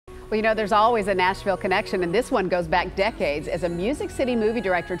Well, you know, there's always a Nashville connection, and this one goes back decades as a Music City movie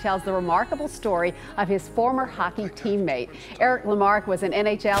director tells the remarkable story of his former hockey teammate. Eric Lamarck was an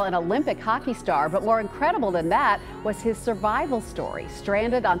NHL and Olympic hockey star, but more incredible than that was his survival story,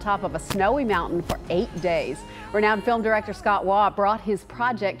 stranded on top of a snowy mountain for 8 days. Renowned film director Scott Waugh brought his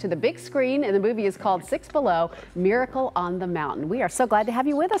project to the big screen, and the movie is called Six Below, Miracle on the Mountain. We are so glad to have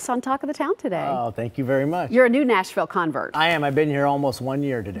you with us on Talk of the Town today. Oh, thank you very much. You're a new Nashville convert. I am. I've been here almost 1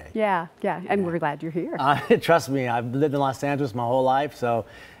 year today. Yeah, and we're glad you're here. Trust me, I've lived in Los Angeles my whole life, so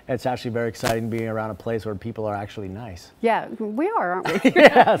it's actually very exciting being around a place where people are actually nice. Yeah, we are, aren't we?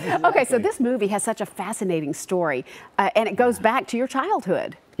 Yes, exactly. Okay, so this movie has such a fascinating story, and it goes back to your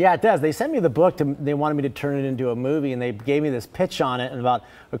childhood. Yeah, it does. They sent me the book. They wanted me to turn it into a movie, and they gave me this pitch on it about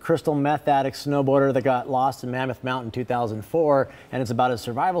a crystal meth addict snowboarder that got lost in Mammoth Mountain in 2004, and it's about his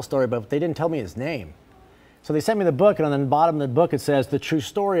survival story, but they didn't tell me his name. So they sent me the book, and on the bottom of the book it says, The True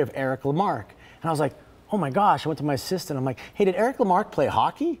Story of Eric Lamarck. And I was like, oh my gosh. I went to my assistant. I'm like, hey, did Eric Lamarck play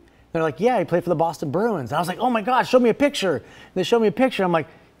hockey? And they're like, yeah, he played for the Boston Bruins. And I was like, oh my gosh, show me a picture. And they showed me a picture. I'm like,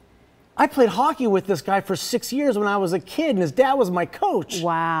 I played hockey with this guy for 6 years when I was a kid, and his dad was my coach.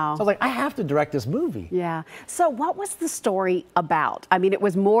 Wow. So I was like, I have to direct this movie. Yeah. So what was the story about? I mean, it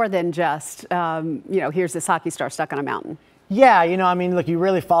was more than just, here's this hockey star stuck on a mountain. Yeah, I mean, look, you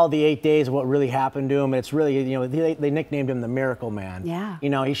really follow the 8 days of what really happened to him. It's really, they nicknamed him the Miracle Man. Yeah.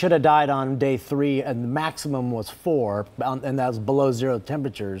 He should have died on day 3, and the maximum was 4, and that was below 0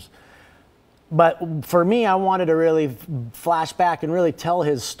 temperatures. But for me, I wanted to really flash back and really tell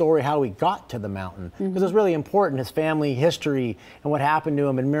his story, how he got to the mountain. Because it's really important, his family history and what happened to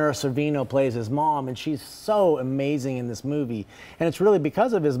him. And Mira Sorvino plays his mom, and she's so amazing in this movie. And it's really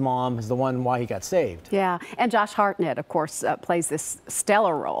because of his mom is the one why he got saved. Yeah, and Josh Hartnett, of course, plays this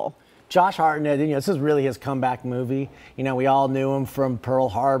stellar role. Josh Hartnett, this is really his comeback movie. We all knew him from Pearl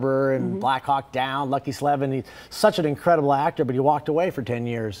Harbor and Black Hawk Down, Lucky Slevin. He's such an incredible actor, but he walked away for 10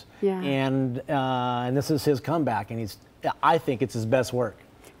 years. Yeah. And this is his comeback, and I think it's his best work.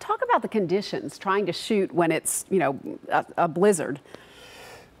 Talk about the conditions, trying to shoot when it's, a blizzard.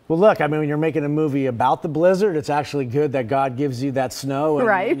 Well, look, I mean, when you're making a movie about the blizzard, it's actually good that God gives you that snow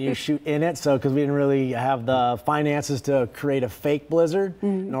and you shoot in it. So, because we didn't really have the finances to create a fake blizzard,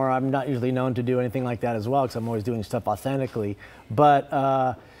 nor I'm not usually known to do anything like that as well, because I'm always doing stuff authentically.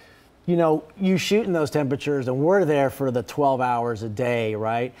 But, you shoot in those temperatures, and we're there for the 12 hours a day,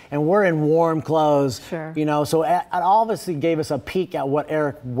 right? And we're in warm clothes, sure. So it obviously gave us a peek at what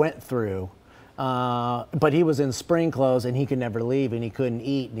Eric went through. But he was in spring clothes, and he could never leave, and he couldn't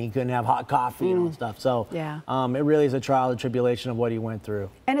eat, and he couldn't have hot coffee and all that stuff. So yeah. It really is a trial and tribulation of what he went through.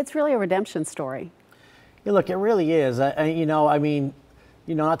 And it's really a redemption story. Yeah, look, it really is. I mean,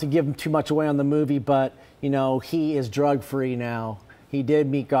 not to give him too much away on the movie, but, he is drug-free now. He did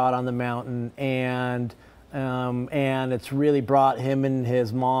meet God on the mountain, and it's really brought him and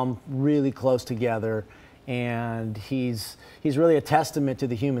his mom really close together. And he's really a testament to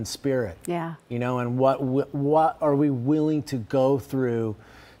the human spirit. Yeah. And what are we willing to go through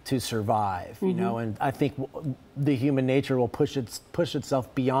to survive? And I think the human nature will push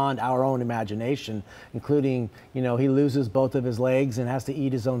itself beyond our own imagination, including he loses both of his legs and has to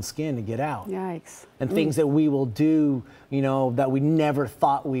eat his own skin to get out. Yikes. And things that we will do, that we never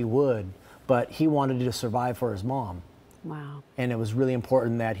thought we would, but he wanted to survive for his mom. Wow. And it was really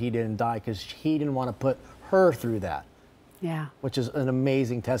important that he didn't die, because he didn't want to put her through that. Yeah. Which is an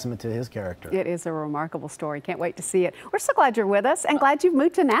amazing testament to his character. It is a remarkable story. Can't wait to see it. We're so glad you're with us, and glad you've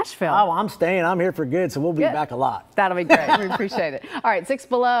moved to Nashville. Oh, I'm staying. I'm here for good, so we'll be back a lot. That'll be great. We appreciate it. All right, Six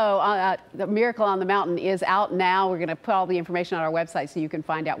Below, The Miracle on the Mountain is out now. We're going to put all the information on our website so you can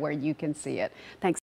find out where you can see it. Thanks.